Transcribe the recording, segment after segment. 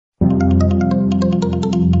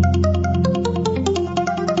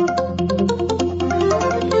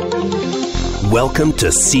Welcome to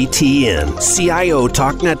CTN, CIO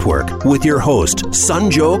Talk Network, with your host,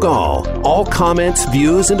 Sanjog Aul. All comments,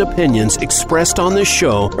 views, and opinions expressed on this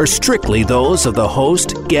show are strictly those of the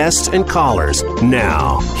host, guests, and callers.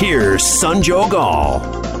 Now, here's Sanjog Aul.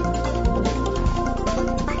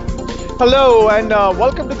 Hello, and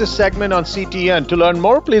welcome to this segment on CTN. To learn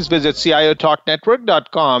more, please visit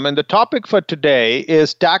ciotalknetwork.com. And the topic for today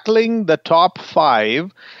is tackling the top 5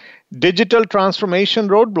 digital transformation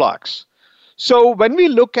roadblocks. So when we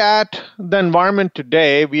look at the environment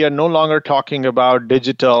today, we are no longer talking about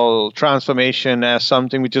digital transformation as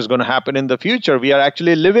something which is going to happen in the future. We are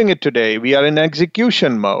actually living it today. We are in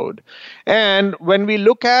execution mode. And when we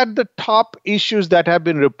look at the top issues that have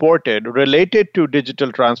been reported related to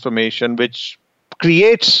digital transformation, which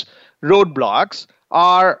creates roadblocks,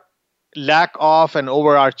 are lack of an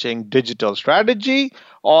overarching digital strategy,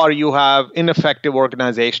 or you have ineffective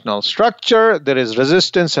organizational structure, there is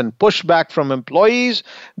resistance and pushback from employees,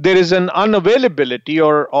 there is an unavailability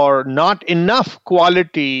or not enough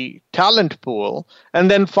quality talent pool,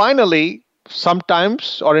 and then finally,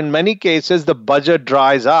 sometimes or in many cases, the budget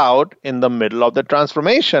dries out in the middle of the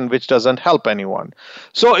transformation, which doesn't help anyone.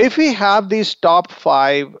 So if we have these top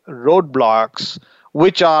 5 roadblocks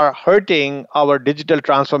which are hurting our digital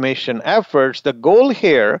transformation efforts, the goal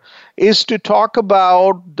here is to talk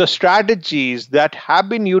about the strategies that have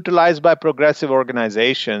been utilized by progressive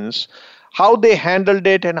organizations, how they handled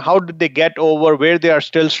it and how did they get over where they are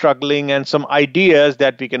still struggling, and some ideas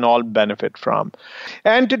that we can all benefit from.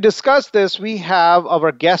 And to discuss this, we have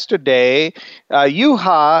our guest today,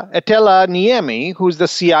 Juha Eteläniemi, who's the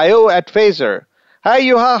CIO at Fazer. Hi,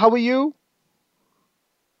 Juha, how are you?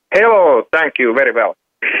 Hello, thank you, very well.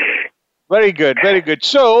 Very good, very good.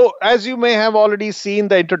 So, as you may have already seen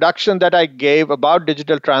the introduction that I gave about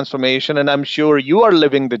digital transformation, and I'm sure you are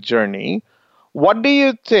living the journey, what do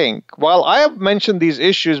you think? Well, I have mentioned these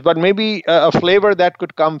issues, but maybe a flavor that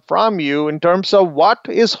could come from you in terms of what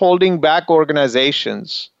is holding back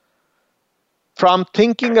organizations from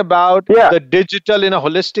thinking about the digital in a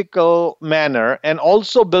holistical manner and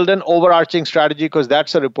also build an overarching strategy, because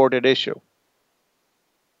that's a reported issue.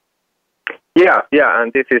 Yeah,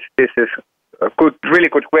 and this is a really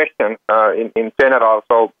good question in general.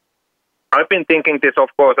 So I've been thinking this, of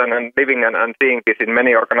course, and living and seeing this in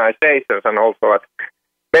many organizations, and also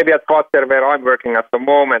maybe at Fazer where I'm working at the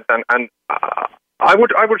moment. And I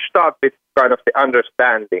would start with kind of the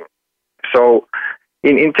understanding. So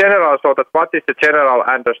in general, so that what is the general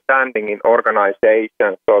understanding in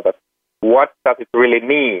organizations? So that what does it really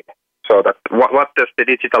mean? So that what does the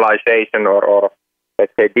digitalization or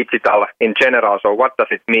let's say digital in general, so what does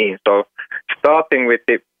it mean? So starting with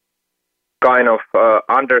the kind of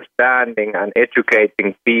understanding and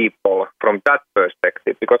educating people from that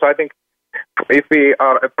perspective, because I think if we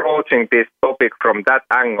are approaching this topic from that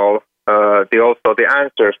angle, the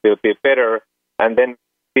answers will be better, and then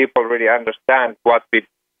people really understand what we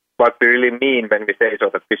really mean when we say so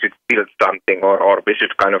that we should build something or we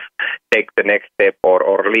should kind of take the next step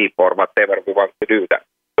or leap or whatever we want to do that.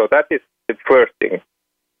 So that is the first thing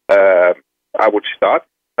I would start.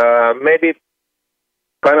 Maybe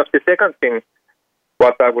kind of the second thing,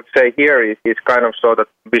 what I would say here is kind of so that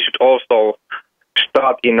we should also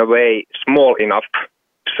start in a way small enough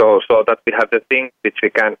so that we have the things which we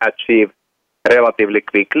can achieve relatively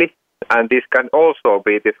quickly. And this can also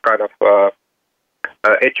be this kind of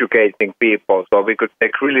educating people. So we could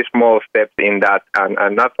take really small steps in that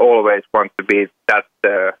and not always want to be that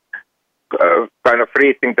kind of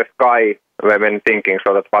reaching the sky when thinking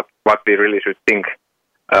so that what we really should think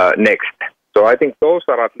next. So I think those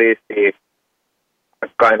are at least the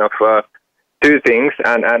kind of 2 things.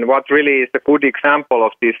 And what really is a good example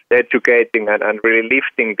of this educating and really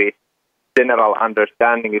lifting the general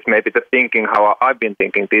understanding is maybe the thinking how I've been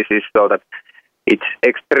thinking this is so that it's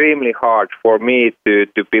extremely hard for me to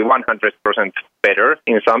be 100% better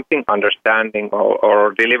in something, understanding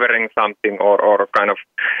or delivering something or kind of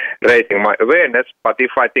raising my awareness. But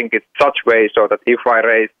if I think it's such way so that if I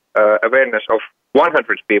raise awareness of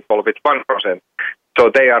 100 people with 1%, so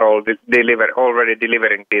they are all already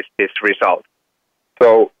delivering this result.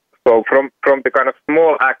 So from the kind of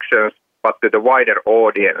small actions, but to the wider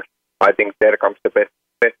audience, I think there comes the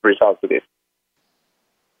best result to this.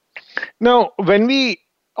 Now, when we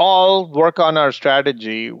all work on our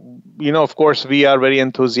strategy, of course, we are very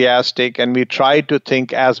enthusiastic and we try to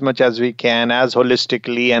think as much as we can, as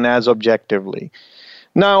holistically and as objectively.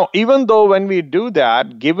 Now, even though when we do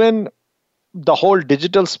that, given the whole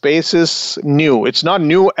digital space is new, it's not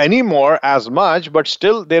new anymore as much, but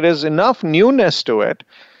still there is enough newness to it.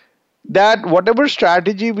 that whatever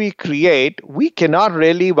strategy we create, we cannot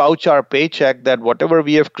really vouch our paycheck that whatever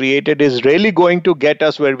we have created is really going to get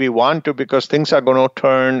us where we want to, because things are going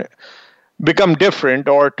to become different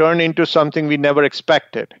or turn into something we never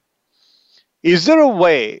expected. Is there a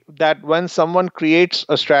way that when someone creates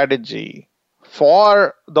a strategy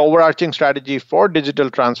for the overarching strategy for digital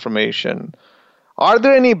transformation, are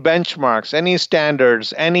there any benchmarks, any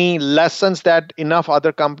standards, any lessons that enough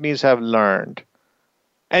other companies have learned?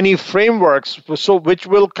 Any frameworks which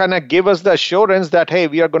will kind of give us the assurance that, hey,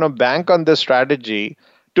 we are going to bank on this strategy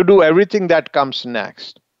to do everything that comes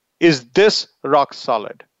next? Is this rock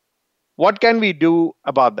solid? What can we do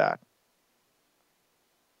about that?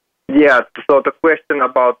 Yeah, so the question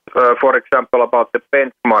about, for example, about the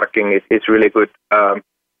benchmarking is really good. I'm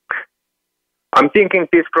thinking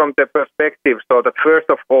this from the perspective so that first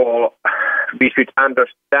of all, we should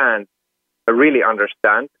really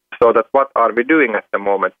understand, so that what are we doing at the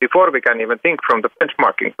moment before we can even think from the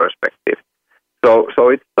benchmarking perspective. So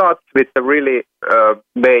it starts with the really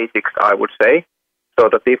basics, I would say, so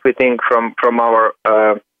that if we think from our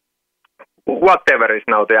whatever is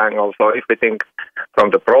now the angle, so if we think from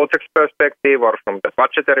the project's perspective or from the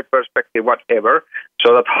budgetary perspective, whatever,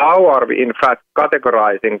 so that how are we in fact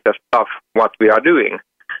categorizing the stuff what we are doing?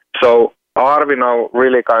 So are we now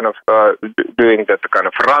really kind of doing the kind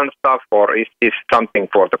of run stuff, or is something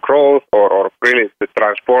for the growth, or really to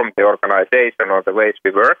transform the organization or the ways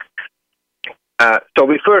we work? So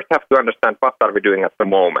we first have to understand what are we doing at the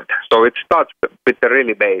moment. So it starts with the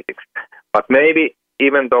really basics. But maybe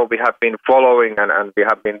even though we have been following and we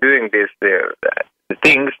have been doing these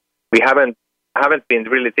things, we haven't been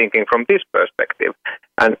really thinking from this perspective.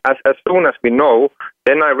 And as soon as we know,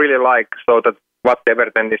 then I really like so that whatever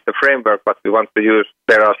then is the framework what we want to use,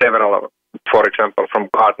 there are several, for example, from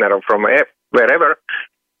Gartner or from wherever,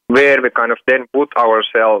 where we kind of then put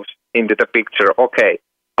ourselves into the picture. Okay,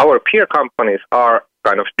 our peer companies are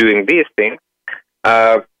kind of doing these things.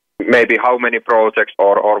 Maybe how many projects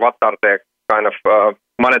or what are the kind of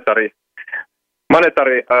monetary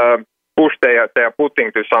push they are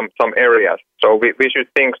putting to some areas. So we should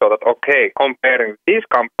think so that, okay, comparing these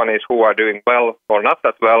companies who are doing well or not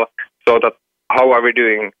that well, so that how are we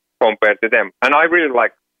doing compared to them? And I really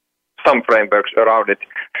like some frameworks around it.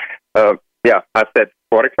 I said,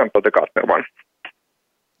 for example, the Gartner one.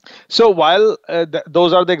 So while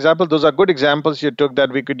those are the examples, those are good examples you took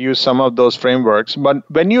that we could use some of those frameworks. But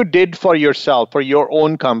when you did for yourself, for your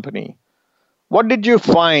own company, what did you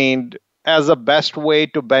find as a best way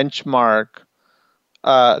to benchmark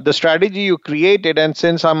the strategy you created? And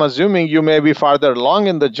since I'm assuming you may be farther along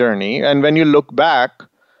in the journey, and when you look back,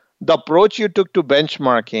 the approach you took to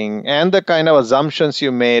benchmarking and the kind of assumptions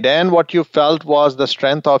you made and what you felt was the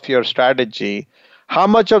strength of your strategy, how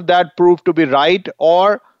much of that proved to be right,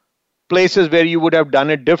 or places where you would have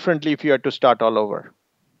done it differently if you had to start all over?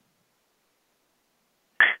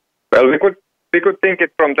 Well, we could think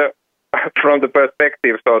it from the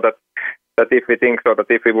perspective so that if we think so that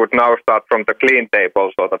if we would now start from the clean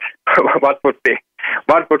table, so that what would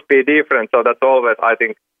be different. So that's always, I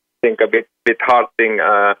think a bit hard thing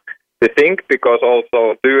to think, because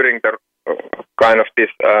also during the kind of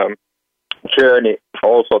this journey,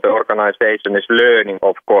 also the organization is learning,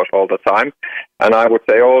 of course, all the time. And I would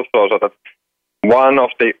say also so that one of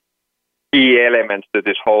the key elements to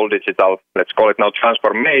this whole digital, let's call it now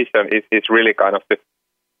transformation, is really kind of to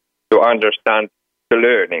understand the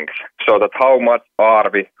learnings, so that how much are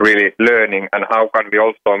we really learning and how can we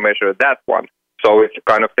also measure that one. So it's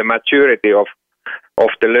kind of the maturity of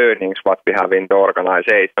the learnings what we have in the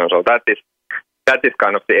organization. So that is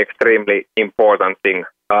kind of the extremely important thing.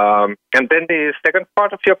 And then the second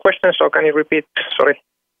part of your question, so can you repeat? Sorry.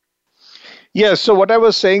 Yes, so what I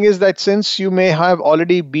was saying is that since you may have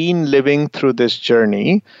already been living through this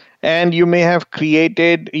journey and you may have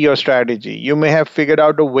created your strategy, you may have figured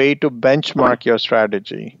out a way to benchmark your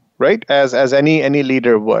strategy, right? As any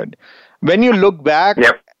leader would. When you look back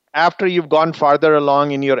after you've gone farther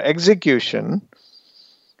along in your execution,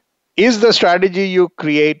 is the strategy you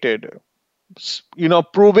created,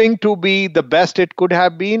 proving to be the best it could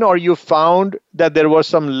have been, or you found that there was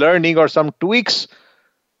some learning or some tweaks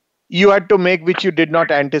you had to make which you did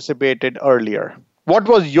not anticipate it earlier? What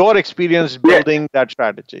was your experience building that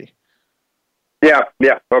strategy? Yeah.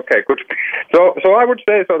 Okay, good. So I would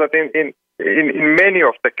say so that in many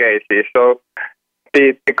of the cases, so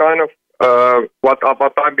the kind of what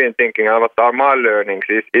I've been thinking and what are my learnings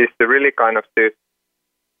is to really kind of to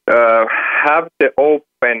have the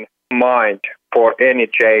open mind for any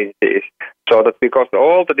changes, so that because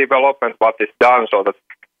all the development what is done, so that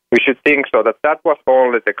we should think so that was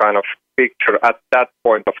only the kind of picture at that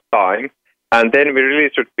point of time. And then we really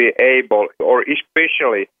should be able, or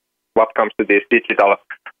especially what comes to these digital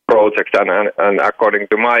projects, and according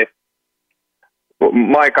to my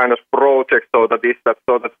kind of project, so that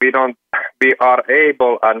we are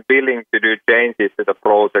able and willing to do changes to the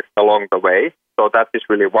project along the way. So that is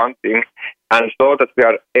really one thing, and so that we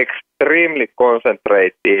are extremely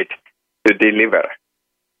concentrated to deliver,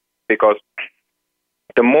 because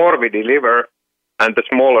the more we deliver and the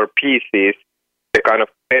smaller pieces, the kind of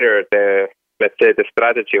better the, let's say, the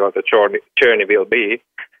strategy or the journey will be,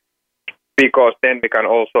 because then we can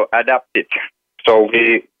also adapt it. So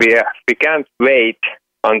we can't wait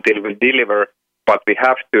until we deliver, but we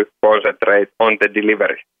have to concentrate on the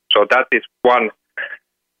delivery. So that is one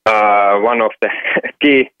of the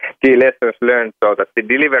key lessons learned. So that the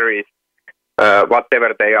deliveries,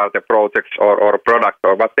 whatever they are, the projects or products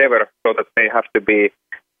or whatever, so that they have to be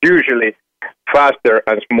usually faster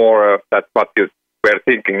and smaller than what you were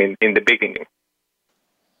thinking in the beginning.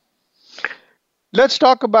 Let's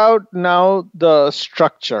talk about now the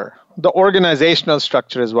structure. The organizational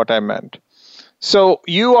structure is what I meant. So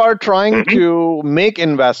you are trying to make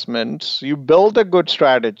investments, you build a good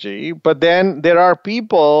strategy, but then there are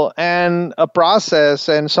people and a process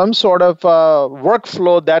and some sort of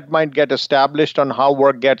workflow that might get established on how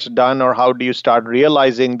work gets done, or how do you start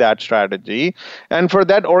realizing that strategy. And for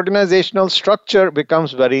that, organizational structure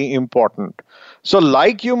becomes very important. So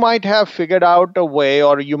like you might have figured out a way,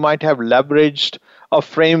 or you might have leveraged a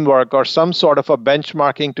framework or some sort of a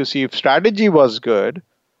benchmarking to see if strategy was good,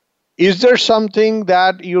 is there something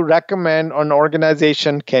that you recommend an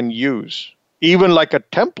organization can use, even like a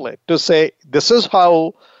template, to say, this is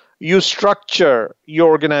how you structure your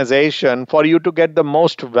organization for you to get the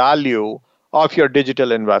most value of your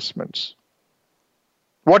digital investments?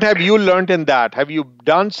 What have you learned in that? Have you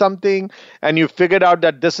done something and you figured out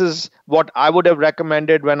that this is what I would have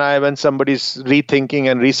recommended when somebody's rethinking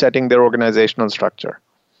and resetting their organizational structure?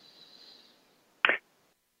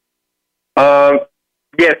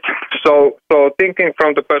 Yes. So thinking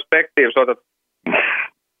from the perspective, so that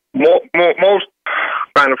most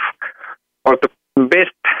kind of, or the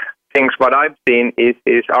best things what I've seen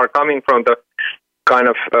is are coming from the kind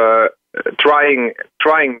of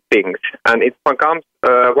trying things, and it becomes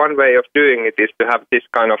one way of doing it is to have this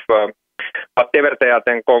kind of whatever they are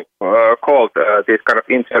then called these kind of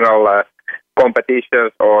internal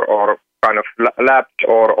competitions or kind of labs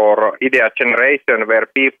or idea generation, where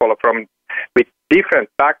people with different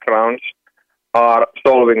backgrounds are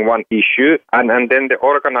solving one issue, and then the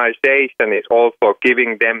organization is also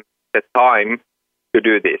giving them the time to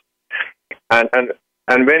do this. And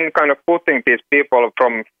when kind of putting these people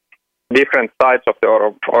from different sides of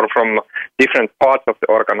or from different parts of the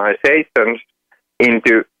organizations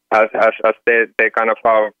into as they kind of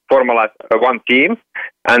formalize one team,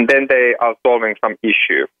 and then they are solving some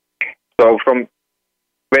issue. So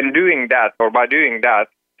when doing that, or by doing that,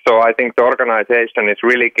 so I think the organization is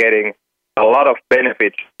really getting a lot of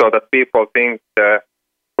benefits, so that people think the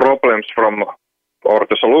problems or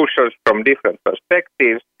the solutions from different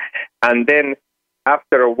perspectives, and then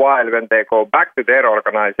after a while, when they go back to their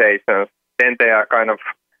organizations, then they are kind of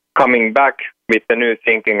coming back with the new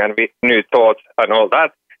thinking and with new thoughts and all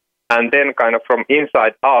that, and then kind of from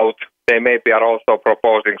inside out, they maybe are also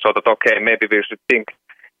proposing so that, okay, maybe we should think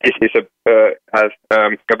this is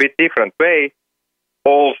a bit different way,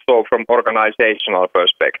 also from organizational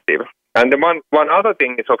perspective. And the one other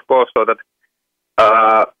thing is, of course, so that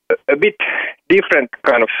a bit different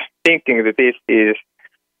kind of thinking to this is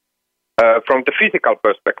from the physical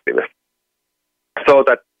perspective. So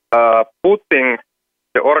that putting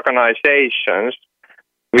the organizations,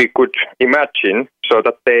 we could imagine, so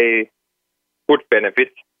that they would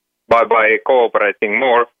benefit by cooperating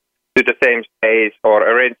more to the same space, or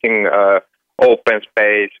arranging open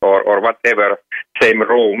space or whatever, same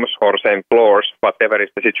rooms or same floors, whatever is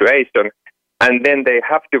the situation, and then they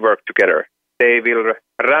have to work together. They will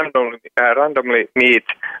randomly meet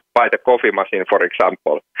by the coffee machine, for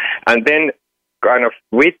example, and then kind of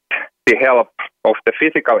with the help of the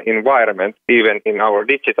physical environment, even in our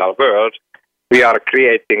digital world, we are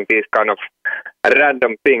creating these kind of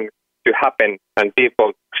random things to happen, and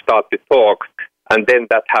people start to talk, and then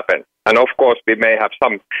that happens. And of course, we may have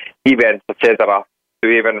some events, etc., to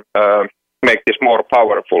even make this more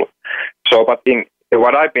powerful. So, but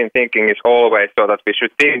what I've been thinking is always so that we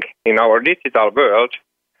should think in our digital world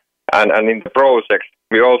and in the projects,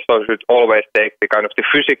 we also should always take the kind of the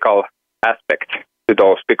physical aspect to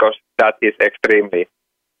those, because that is extremely,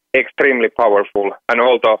 extremely powerful. And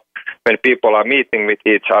although when people are meeting with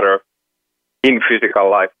each other, in physical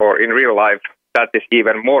life or in real life, that is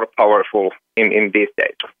even more powerful in these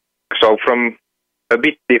days. So from a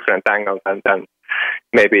bit different angle than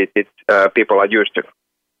maybe people are used to.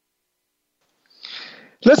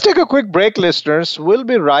 Let's take a quick break, listeners. We'll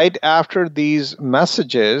be right after these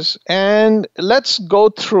messages, and let's go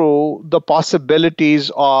through the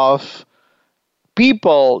possibilities of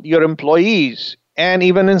people, your employees, and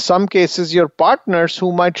even in some cases, your partners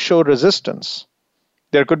who might show resistance.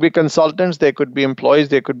 There could be consultants, there could be employees,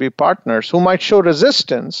 there could be partners who might show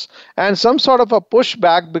resistance and some sort of a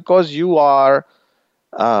pushback because you are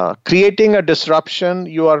creating a disruption,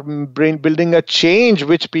 you are building a change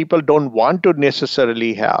which people don't want to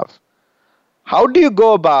necessarily have. How do you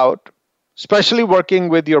go about, especially working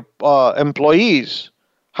with your employees,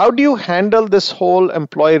 how do you handle this whole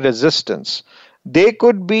employee resistance? They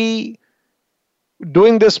could be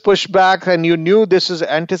doing this pushback and you knew this is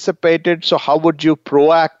anticipated, so how would you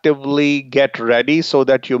proactively get ready so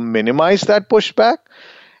that you minimize that pushback?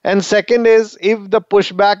 And second is, if the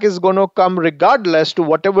pushback is going to come regardless to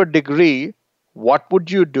whatever degree, what would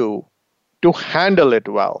you do to handle it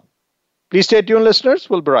well? Please stay tuned, listeners.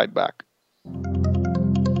 We'll be right back.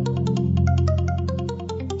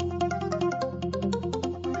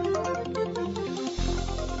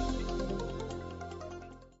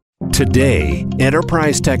 Today,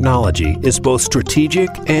 enterprise technology is both strategic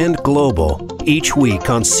and global. Each week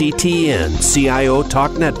on CTN CIO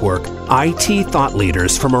Talk Network, IT thought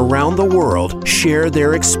leaders from around the world share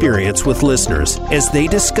their experience with listeners as they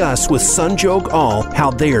discuss with Sanjog Aul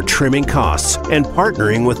how they are trimming costs and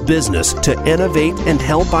partnering with business to innovate and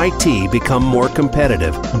help IT become more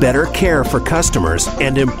competitive, better care for customers,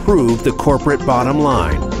 and improve the corporate bottom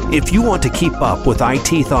line. If you want to keep up with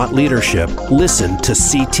IT thought leadership, listen to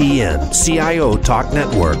CTN CIO Talk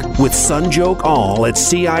Network with Sanjog Aul at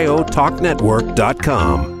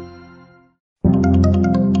CIOTalkNetwork.com.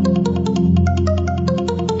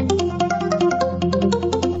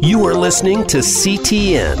 You are listening to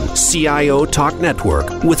CTN CIO Talk Network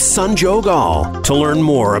with Sanjog Aul. To learn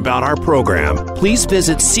more about our program, please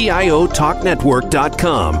visit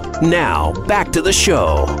CIOTalkNetwork.com. Now, back to the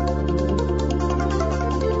show.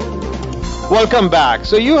 Welcome back.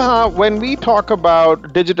 So when we talk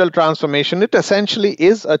about digital transformation, it essentially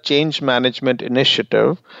is a change management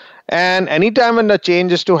initiative. And anytime when a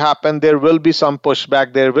change is to happen, there will be some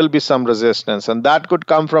pushback, there will be some resistance, and that could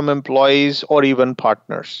come from employees or even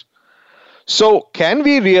partners. So can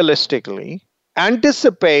we realistically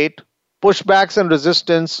anticipate pushbacks and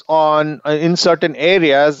resistance in certain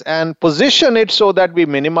areas and position it so that we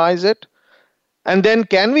minimize it? And then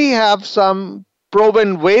can we have some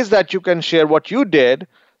proven ways that you can share what you did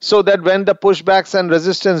so that when the pushbacks and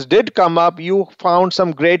resistance did come up, you found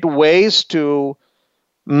some great ways to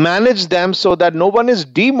manage them so that no one is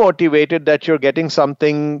demotivated that you're getting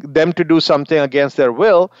them to do something against their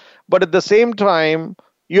will, but at the same time,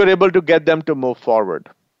 you're able to get them to move forward.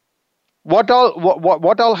 What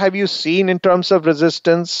all have you seen in terms of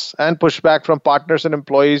resistance and pushback from partners and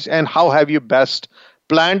employees, and how have you best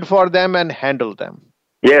planned for them and handled them?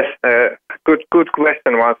 Yes, good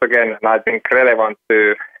question once again, and I think relevant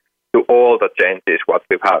to all the changes what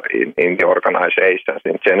we've had in the organizations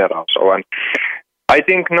in general. So, I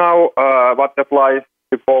think now what applies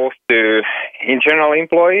to both to internal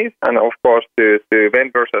employees and of course to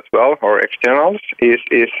vendors as well or externals is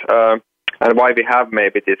and why we have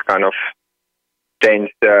maybe this kind of change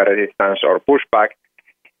resistance or pushback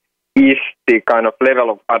is the kind of level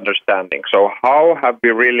of understanding. So how have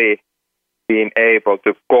we really been able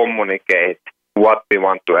to communicate what we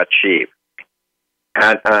want to achieve?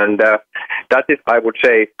 And that is, I would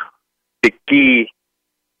say, the key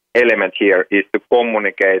element here is to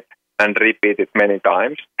communicate and repeat it many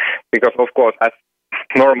times, because of course, as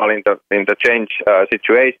normal in the change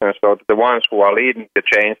situation, so the ones who are leading the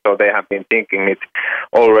change, so they have been thinking it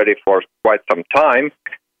already for quite some time.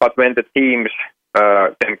 But when the teams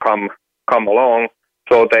then come along,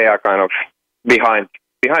 so they are kind of behind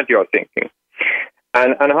your thinking.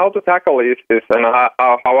 And how to tackle this and how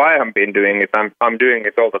I have been doing it, I'm doing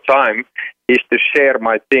it all the time, is to share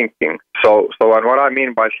my thinking. So and what I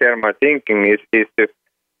mean by share my thinking is to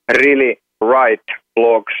really write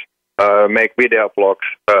blogs, make video blogs,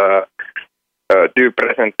 do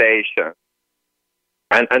presentations.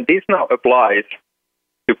 And this now applies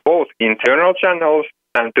to both internal channels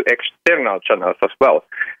and to external channels as well.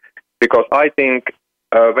 Because I think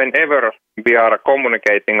whenever we are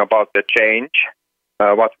communicating about the change,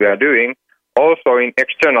 what we are doing, also in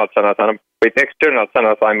external channels, and with external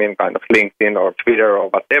channels I mean kind of LinkedIn or Twitter or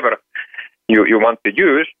whatever you want to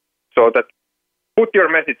use, so that put your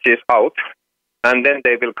messages out and then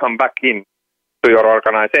they will come back in to your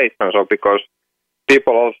organization. So because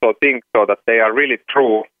people also think so that they are really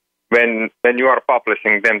true when you are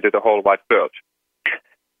publishing them to the whole wide world.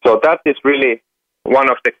 So that is really one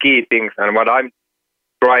of the key things, and what I'm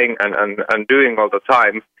trying and doing all the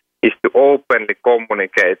time is to openly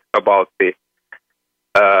communicate about the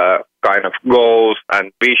kind of goals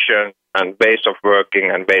and vision and ways of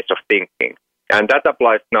working and ways of thinking. And that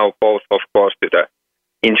applies now both, of course, to the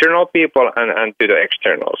internal people and to the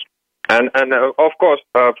externals. And of course,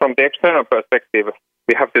 from the external perspective,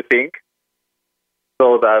 we have to think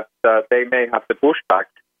so that they may have to push back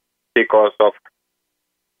because of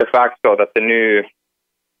the fact so that the new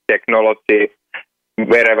technology,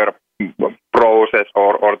 wherever process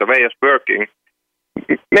or the way of working,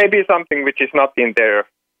 may be something which is not in their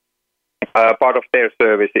part of their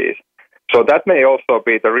services. So that may also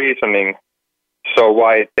be the reasoning so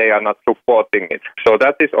why they are not supporting it. So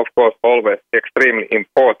that is, of course, always extremely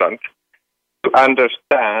important to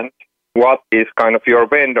understand what is kind of your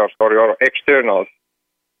vendors or your external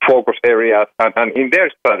focus areas and in their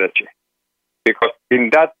strategy. Because in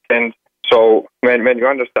that sense, so when you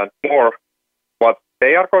understand more what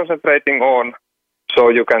they are concentrating on, so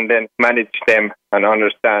you can then manage them and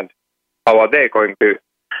understand how are they going to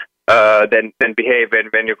then behave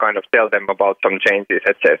when you kind of tell them about some changes,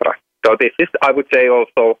 etc. So this is, I would say,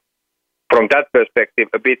 also from that perspective,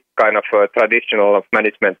 a bit kind of a traditional of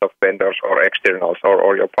management of vendors or externals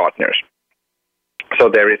or your partners. So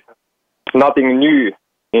there is nothing new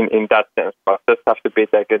in that sense, but this has to be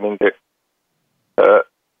taken into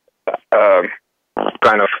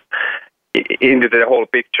kind of into the whole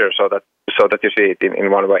picture so that you see it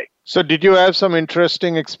in one way. So did you have some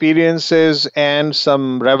interesting experiences and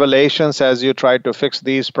some revelations as you tried to fix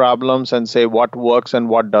these problems and say what works and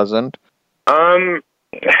what doesn't? I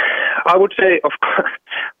would say, of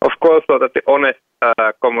course, so that the honest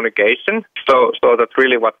communication, so that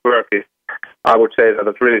really what works is, I would say that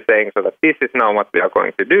it's really saying so that this is now what we are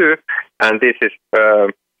going to do, and this is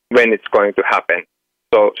when it's going to happen.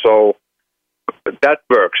 So that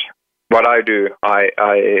works. What I do, I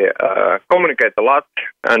communicate a lot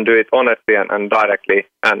and do it honestly and directly,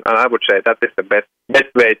 and I would say that is the best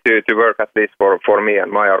way to work, at least for me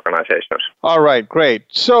and my organizations. All right, great.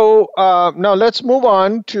 So now let's move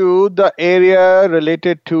on to the area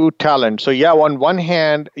related to talent. So yeah, on one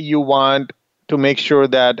hand, you want to make sure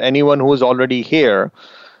that anyone who is already here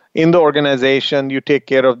in the organization, you take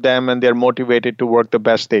care of them and they're motivated to work the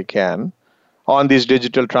best they can on these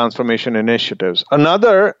digital transformation initiatives.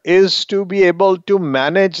 Another is to be able to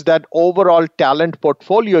manage that overall talent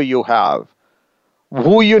portfolio you have.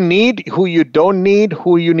 Who you need, who you don't need,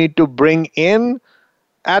 who you need to bring in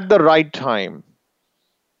at the right time.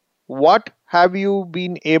 What have you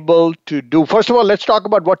been able to do? First of all, let's talk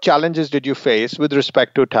about what challenges did you face with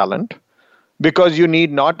respect to talent, because you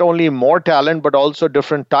need not only more talent, but also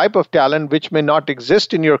different type of talent which may not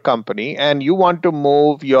exist in your company, and you want to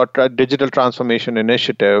move your digital transformation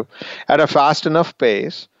initiative at a fast enough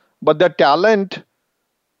pace, but the talent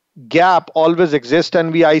gap always exists,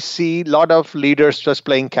 and I see a lot of leaders just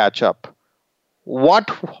playing catch up.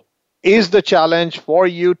 What is the challenge for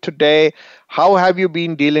you today? How have you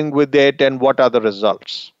been dealing with it, and what are the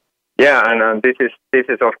results? Yeah, and this is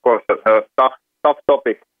of course a tough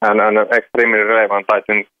topic and extremely relevant, I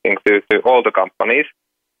think, to all the companies.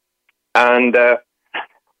 And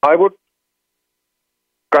I would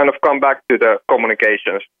kind of come back to the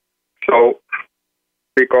communications. So,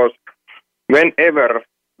 because whenever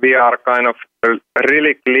we are kind of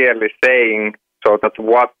really clearly saying so that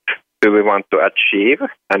what do we want to achieve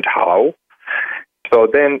and how, so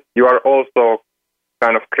then you are also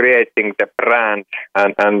kind of creating the brand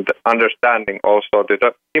and understanding also to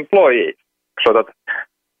the employees, so that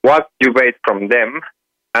what you wait from them,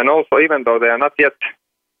 and also even though they are not yet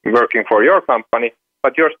working for your company,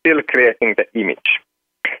 but you're still creating the image.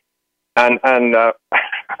 And as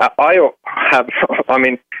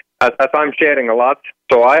I'm sharing a lot,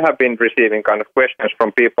 so I have been receiving kind of questions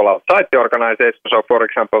from people outside the organization. So for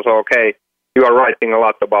example, so okay, you are writing a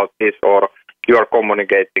lot about this, or you are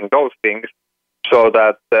communicating those things, so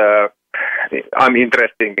that I'm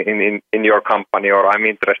interested in your company, or I'm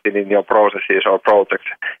interested in your processes or projects.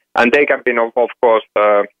 And they can be, of course,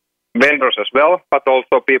 vendors as well, but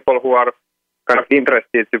also people who are kind of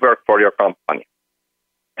interested to work for your company.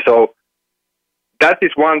 So that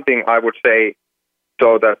is one thing I would say,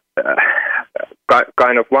 so that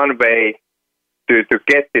kind of one way to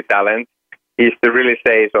get the talent is to really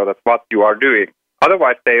say so that what you are doing.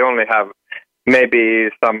 Otherwise, they only have maybe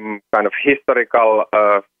some kind of historical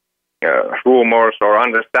rumors or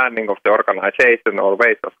understanding of the organization or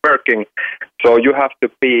ways of working. So you have to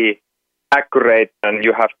be accurate, and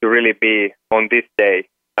you have to really be on this day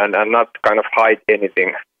and not kind of hide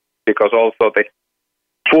anything, because also the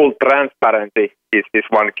full transparency is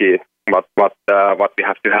one key what we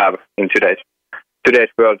have to have in today's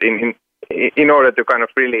world in order to kind of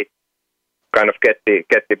really kind of get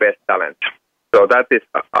the best talent. So that is,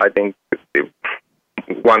 I think,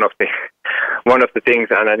 one of the things,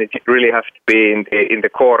 and it really has to be in the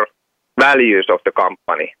core values of the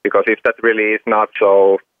company, because if that really is not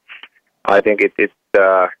so, I think it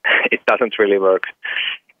doesn't really work.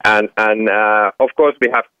 And of course we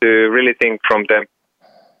have to really think from the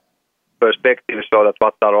perspective so that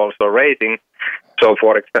what are also rating. So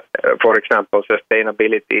for example,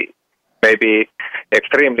 sustainability may be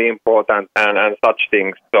extremely important and such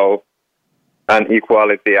things. So and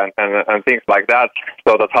equality and things like that.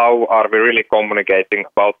 So that how are we really communicating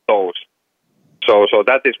about those? So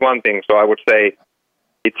that is one thing. So I would say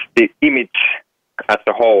it's the image as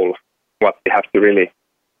a whole what we have to really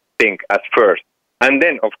think at first. And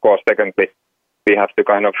then, of course, secondly, we have to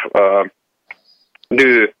kind of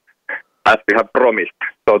do as we have promised.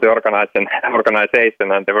 So the organization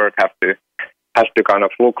and the work has to kind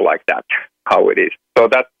of look like that, how it is. So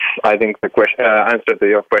that's, I think, the answer to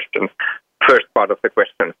your question, first part of the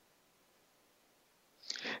question.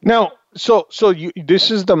 Now, so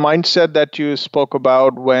this is the mindset that you spoke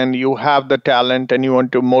about when you have the talent and you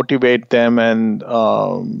want to motivate them and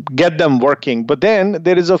get them working. But then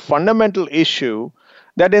there is a fundamental issue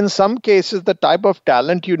that in some cases, the type of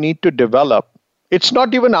talent you need to develop, it's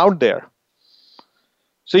not even out there.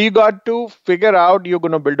 So you got to figure out, you're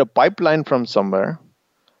going to build a pipeline from somewhere.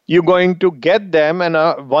 You're going to get them, and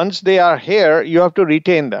once they are here, you have to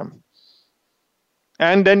retain them.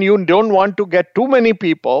 And then you don't want to get too many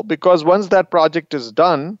people, because once that project is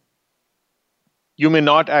done, you may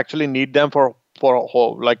not actually need them for a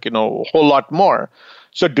whole lot more.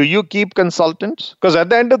 So do you keep consultants? Because at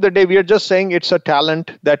the end of the day, we are just saying it's a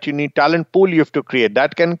talent that you need, talent pool you have to create.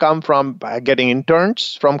 That can come from getting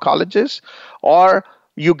interns from colleges, or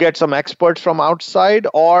you get some experts from outside,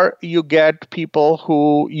 or you get people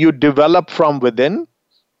who you develop from within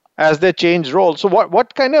as they change roles. So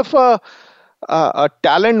what kind of a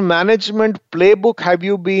talent management playbook have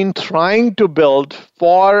you been trying to build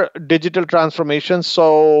for digital transformation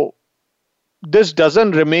so this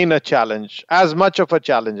doesn't remain a challenge, as much of a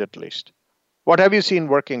challenge at least? What have you seen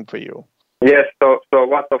working for you? Yes, so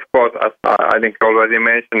what, of course, as I think already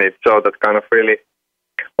mentioned it, so that kind of really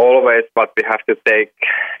always what we have to take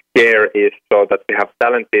care is so that we have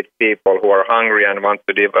talented people who are hungry and want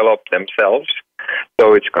to develop themselves.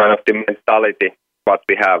 So it's kind of the mentality what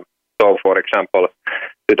we have. So, for example,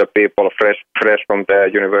 to the people fresh from the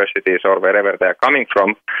universities or wherever they're coming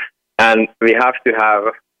from, and we have to have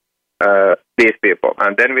these people,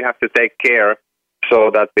 and then we have to take care so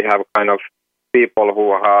that we have kind of people who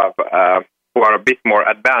are a bit more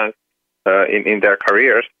advanced in their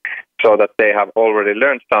careers, so that they have already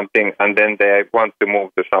learned something, and then they want to move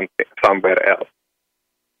to somewhere else.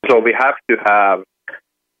 So we have to have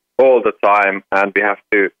all the time, and we have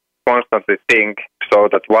to constantly think so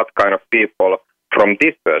that what kind of people from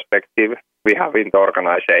this perspective we have in the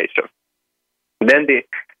organization. Then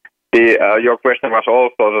your question was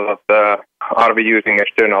also that are we using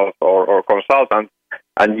externals or consultants?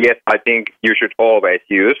 And yes, I think you should always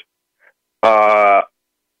use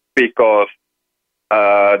because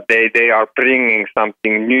they are bringing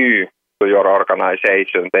something new to your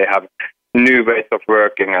organization. They have new ways of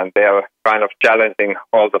working, and they are kind of challenging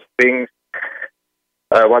all the things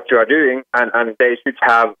what you are doing, and they should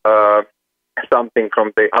have something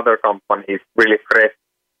from the other companies, really fresh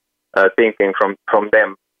thinking from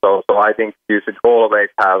them. So I think you should always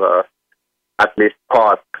have at least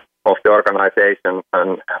part of the organization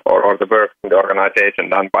or the work in the organization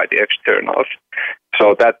done by the externals.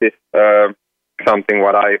 So that is something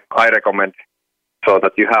what I recommend, so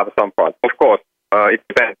that you have some part. Of course, it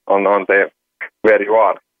depends on where you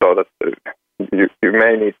are, so that you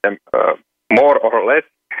may need them more or less,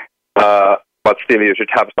 but still you should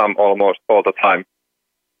have some almost all the time.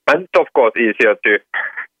 And it's of course easier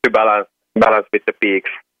to balance with the peaks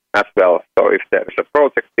as well. So if there is a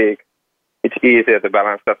project peak, it's easier to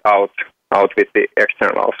balance that out with the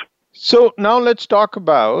externals. So now let's talk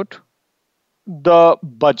about the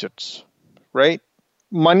budgets, right?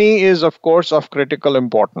 Money is, of course, of critical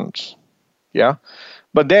importance. Yeah.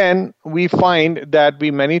 But then we find that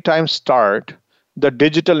we many times start the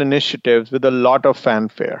digital initiatives with a lot of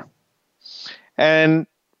fanfare. And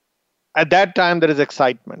at that time, there is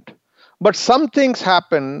excitement. But some things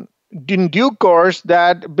happen in due course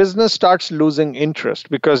that business starts losing interest,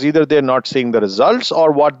 because either they're not seeing the results,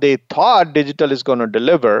 or what they thought digital is going to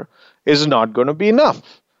deliver is not going to be enough.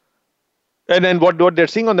 And then what they're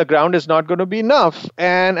seeing on the ground is not going to be enough.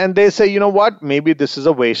 And they say, you know what, maybe this is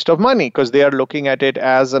a waste of money, because they are looking at it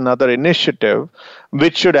as another initiative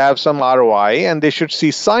which should have some ROI, and they should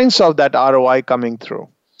see signs of that ROI coming through.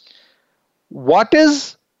 What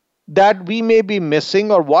is that we may be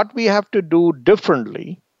missing, or what we have to do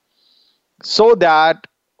differently so that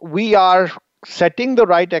we are setting the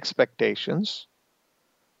right expectations,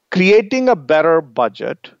 creating a better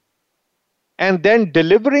budget, and then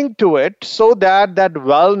delivering to it so that that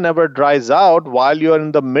well never dries out while you're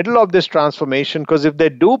in the middle of this transformation? Because if they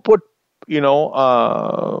do put,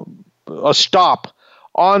 a stop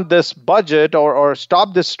on this budget or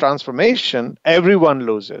stop this transformation, everyone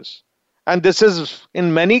loses. And this is,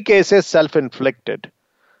 in many cases, self-inflicted.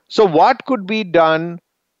 So what could be done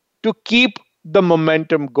to keep the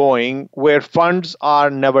momentum going where funds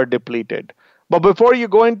are never depleted? But before you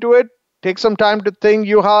go into it, take some time to think,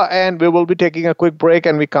 Juha, and we will be taking a quick break,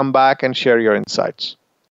 and we come back and share your insights.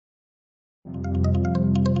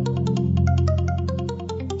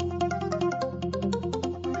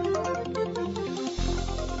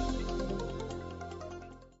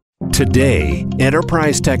 Today,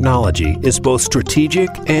 enterprise technology is both strategic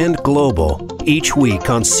and global. Each week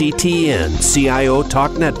on CTN CIO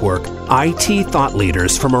Talk Network, IT thought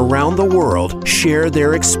leaders from around the world share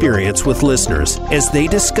their experience with listeners as they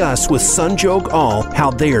discuss with Sanjog Aul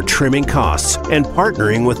how they are trimming costs and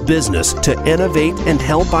partnering with business to innovate and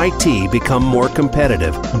help IT become more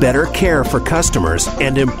competitive, better care for customers,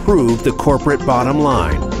 and improve the corporate bottom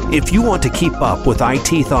line. If you want to keep up with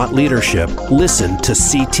IT thought leadership, listen to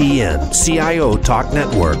CTN CIO Talk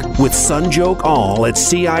Network with Sanjog Aul at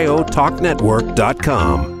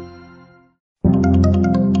CIOTalkNetwork.com.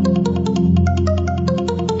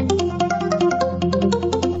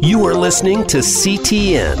 You are listening to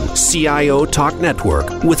CTN CIO Talk Network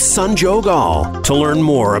with Sanjog Aul. To learn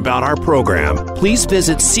more about our program, please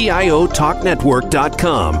visit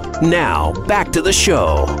CIOTalkNetwork.com. Now, back to the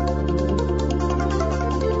show.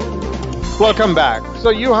 Welcome back.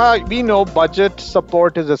 So we know budget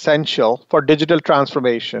support is essential for digital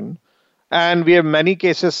transformation. And we have many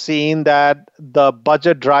cases seen that the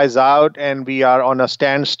budget dries out and we are on a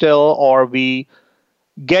standstill, or we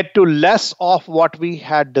get to less of what we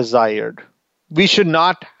had desired. We should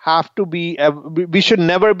not have to be, we should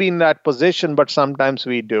never be in that position, but sometimes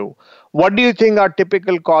we do. What do you think are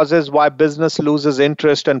typical causes why business loses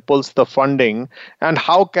interest and pulls the funding? And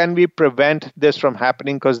how can we prevent this from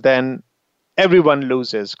happening? Because then everyone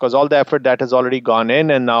loses, because all the effort that has already gone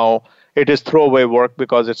in, and now it is throwaway work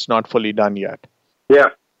because it's not fully done yet. Yeah.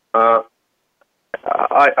 I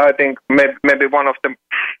think maybe one of the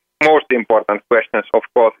most important questions, of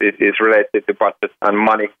course, is related to budget and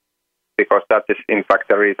money, because that is, in fact,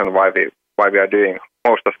 the reason why we are doing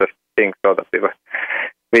most of the things. So that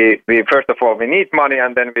we first of all, we need money,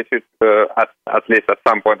 and then we should at least at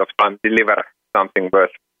some point of time deliver something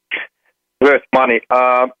worth money.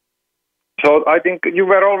 So I think you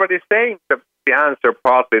were already saying the answer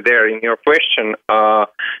partly there in your question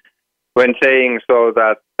when saying so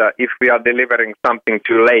that if we are delivering something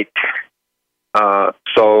too late,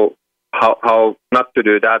 so how not to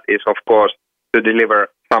do that is, of course, to deliver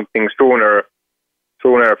something sooner,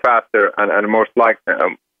 faster, and most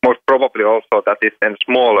probably also that is then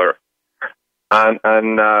smaller, and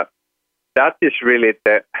that is really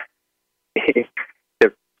the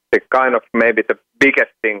kind of maybe the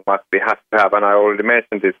biggest thing what we have to have, and I already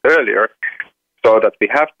mentioned this earlier, so that we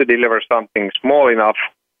have to deliver something small enough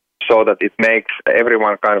so that it makes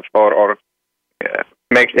everyone kind of, or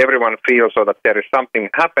makes everyone feel so that there is something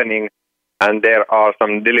happening and there are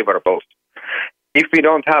some deliverables. If we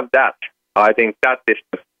don't have that, I think that is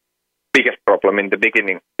the biggest problem in the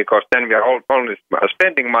beginning, because then we are only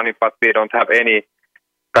spending money, but we don't have any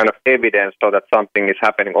kind of evidence so that something is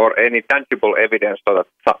happening, or any tangible evidence so that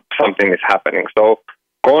something is happening. So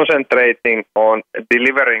concentrating on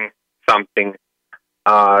delivering something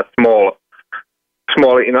small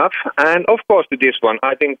enough. And of course to this one,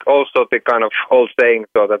 I think also the kind of old saying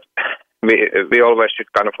so that we always should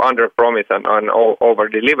kind of under-promise and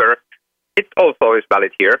over-deliver, it also is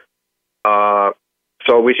valid here.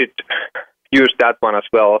 So we should use that one as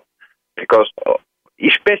well, because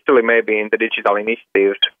especially maybe in the digital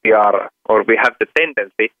initiatives, we have the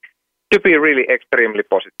tendency to be really extremely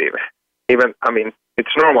positive. Even, I mean,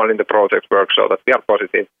 it's normal in the project work so that we are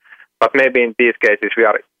positive, but maybe in these cases we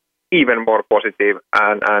are even more positive,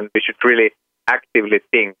 and we should really actively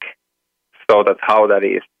think so that how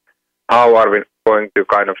are we going to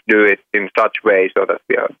kind of do it in such way so that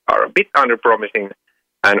we are a bit under-promising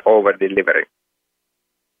and over-delivering.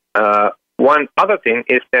 one other thing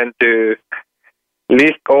is then to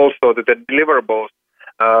list also the deliverables,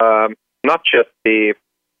 not just the,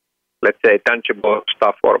 let's say, tangible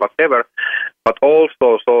stuff or whatever, but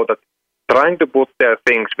also so that trying to put there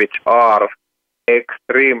things which are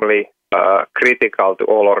extremely critical to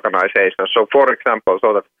all organizations. So, for example,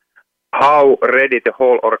 so that how ready the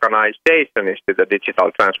whole organization is to the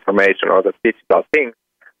digital transformation or the digital thing,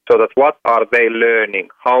 so that what are they learning,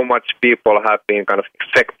 how much people have been kind of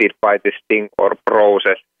affected by this thing or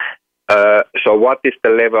process. So what is the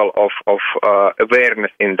level of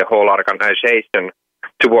awareness in the whole organization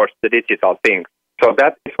towards the digital thing? So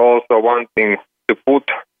that is also one thing to put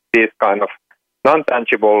these kind of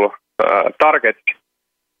non-tangible targets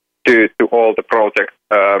to all the projects,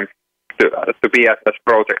 to be as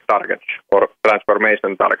project targets or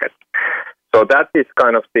transformation targets. So that is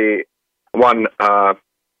kind of the one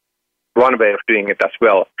way of doing it as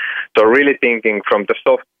well. So really thinking from the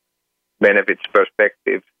soft benefits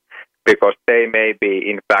perspective, because they may be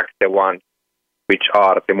in fact the ones which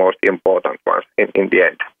are the most important ones in the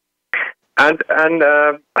end. And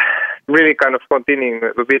really kind of continuing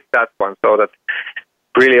with that one, so that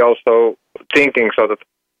really also thinking so that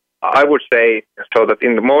I would say so that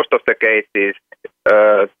in most of the cases,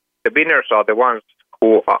 the winners are the ones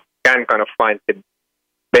who can kind of find the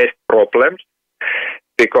best problems,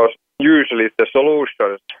 because usually the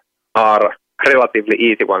solutions are relatively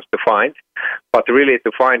easy ones to find, but really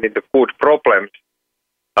to find the good problems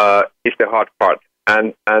is the hard part.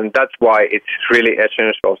 And that's why it's really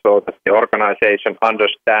essential so that the organization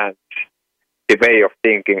understands the way of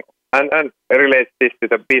thinking and relates this to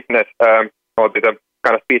the business or to the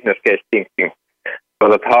kind of business case thinking, so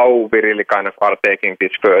that how we really kind of are taking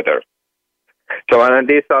this further. So, and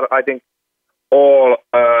these are, I think, all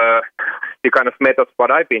the kind of methods what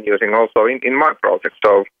I've been using also in my project.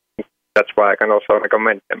 So that's why I can also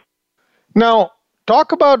recommend them. Now,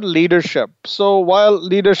 talk about leadership. So while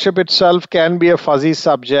leadership itself can be a fuzzy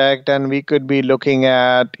subject, and we could be looking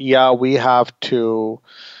at, we have to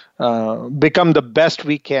become the best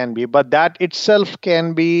we can be, but that itself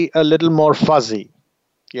can be a little more fuzzy.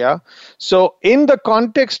 Yeah. So in the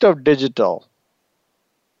context of digital,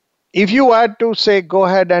 if you had to say, go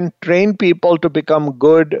ahead and train people to become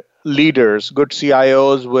good leaders, good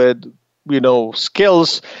CIOs with,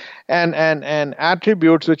 skills and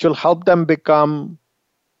attributes which will help them become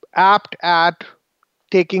apt at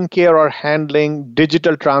taking care or handling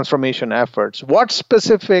digital transformation efforts, what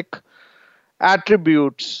specific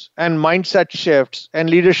attributes and mindset shifts and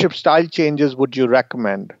leadership style changes would you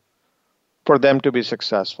recommend for them to be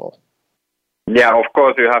successful? Yeah, of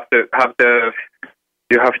course, you have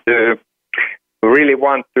to really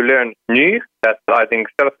want to learn new. That's, I think,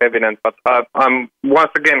 self-evident. But I'm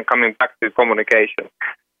once again coming back to communication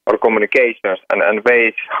or communications and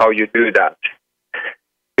ways how you do that.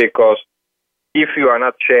 Because if you are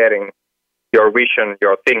not sharing your vision,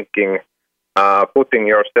 your thinking, putting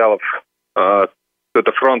yourself to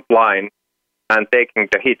the front line and taking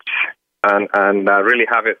the hits and really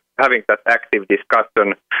having that active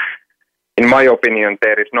discussion, in my opinion,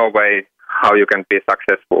 there is no way how you can be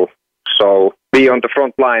successful. So be on the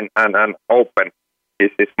front line and open.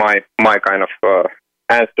 This is my kind of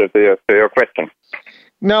answer to your question.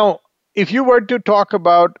 Now, if you were to talk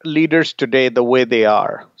about leaders today the way they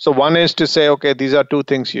are, so one is to say, okay, these are two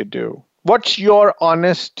things you do. What's your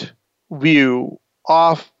honest view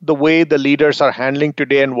of the way the leaders are handling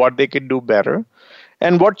today and what they could do better?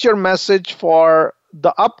 And what's your message for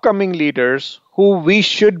the upcoming leaders who we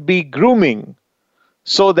should be grooming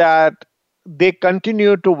so that they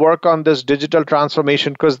continue to work on this digital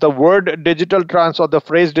transformation? Because the word digital or the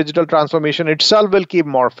phrase digital transformation itself will keep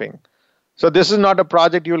morphing. So this is not a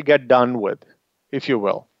project you'll get done with, if you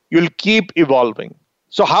will. You'll keep evolving.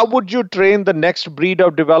 So how would you train the next breed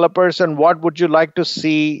of developers, and what would you like to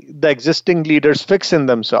see the existing leaders fix in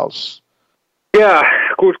themselves? Yeah,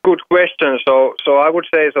 good question. So I would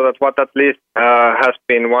say so that what at least has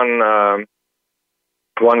been one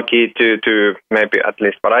key to maybe at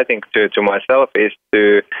least what I think to myself is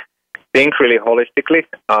to think really holistically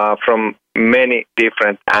from many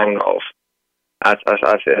different angles. As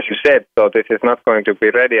you said, so this is not going to be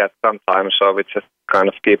ready at some time, so we just kind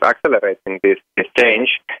of keep accelerating this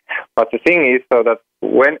change. But the thing is so that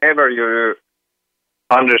whenever you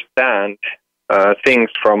understand things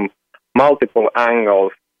from multiple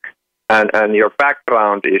angles and your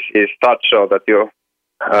background is such so that you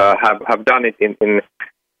have done it in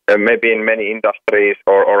maybe in many industries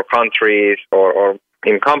or countries or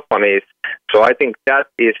in companies. So I think that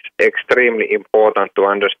is extremely important to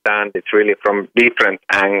understand it really from different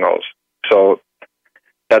angles. So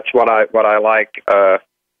that's what I like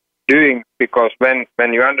doing, because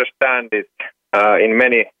when you understand it in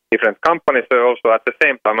many different companies, so also at the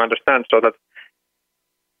same time understand so that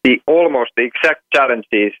almost the exact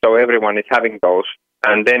challenges, so everyone is having those,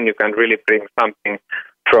 and then you can really bring something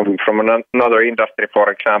from another industry,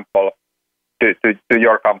 for example, to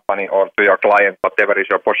your company or to your client, whatever is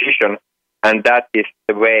your position, and that is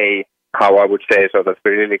the way how I would say so that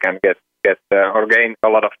we really can get or gain a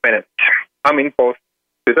lot of benefits. I mean, both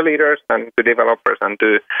to the leaders and to developers and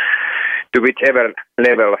to whichever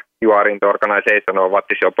level you are in the organization or what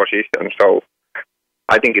is your position. So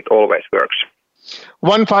I think it always works.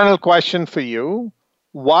 One final question for you.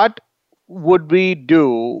 What would we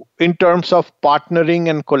do in terms of partnering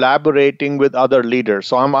and collaborating with other leaders?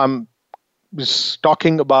 So I'm just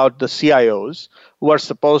talking about the CIOs who are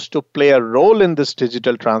supposed to play a role in this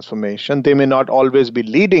digital transformation. They may not always be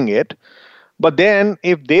leading it, but then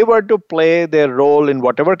if they were to play their role in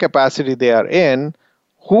whatever capacity they are in,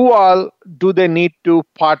 who all do they need to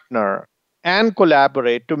partner and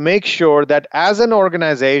collaborate to make sure that as an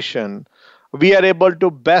organization, we are able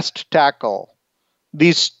to best tackle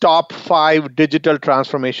these top 5 digital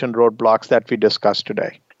transformation roadblocks that we discussed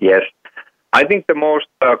today? Yes. I think the most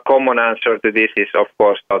common answer to this is, of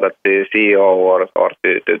course, so that the CEO or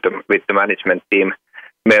with the management team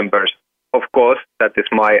members. Of course, that is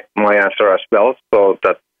my answer as well. So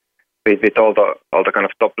that with all the kind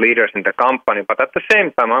of top leaders in the company, but at the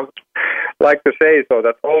same time, I would like to say so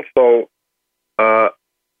that also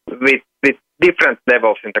with different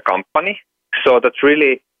levels in the company. So that's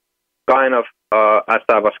really kind of as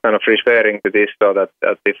I was kind of referring to this, so that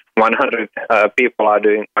if 100 people are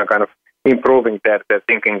kind of improving their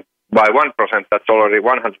thinking by 1%, that's already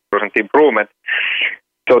 100% improvement.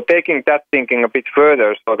 So taking that thinking a bit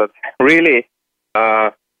further, so that really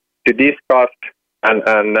to discuss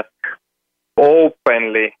and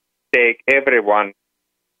openly take everyone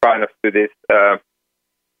kind of to this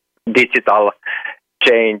digital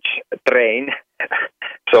change train.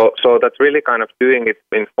 So that's really kind of doing it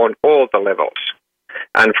on all the levels,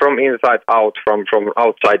 and from inside out, from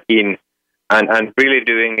outside in, and really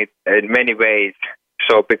doing it in many ways.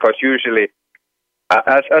 So because usually,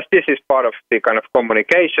 as this is part of the kind of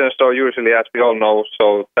communication, so usually, as we all know,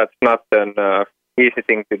 so that's not an easy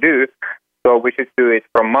thing to do. So we should do it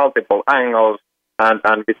from multiple angles and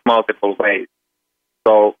with multiple ways.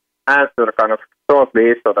 So answer kind of shortly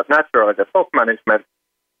is so that naturally the top management,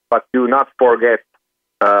 but do not forget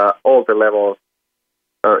all the levels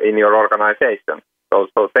in your organization. So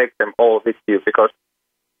take them all with you, because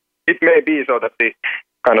it may be so that the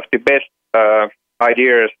kind of the best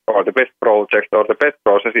ideas or the best projects or the best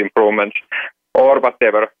process improvements or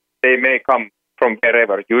whatever, they may come from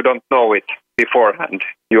wherever. You don't know it beforehand.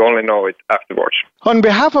 You only know it afterwards. On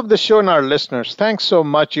behalf of the show and our listeners, thanks so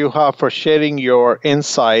much, Juha, for sharing your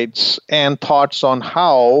insights and thoughts on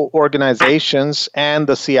how organizations and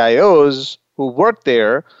the CIOs who work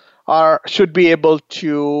there should be able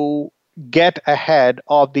to get ahead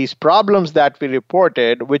of these problems that we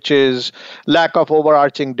reported, which is lack of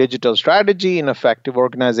overarching digital strategy, ineffective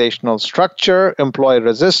organizational structure, employee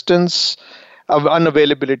resistance,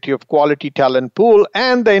 unavailability of quality talent pool,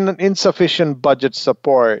 and the insufficient budget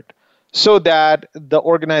support, so that the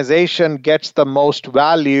organization gets the most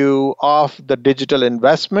value of the digital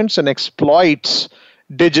investments and exploits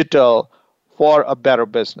digital for a better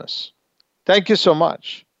business. Thank you so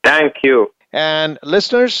much. Thank you. And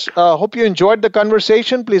listeners, hope you enjoyed the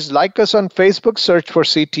conversation. Please like us on Facebook, search for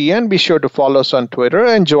CTN. Be sure to follow us on Twitter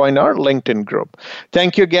and join our LinkedIn group.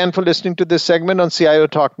 Thank you again for listening to this segment on CIO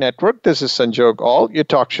Talk Network. This is Sanjog Aul, your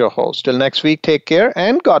talk show host. Till next week, take care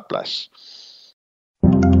and God bless.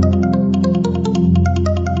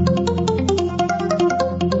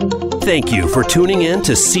 Thank you for tuning in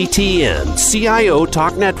to CTN, CIO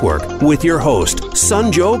Talk Network, with your host,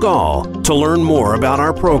 Sanjog Aul. To learn more about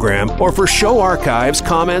our program or for show archives,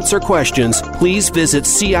 comments, or questions, please visit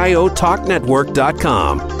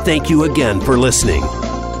CIOTalkNetwork.com. Thank you again for listening.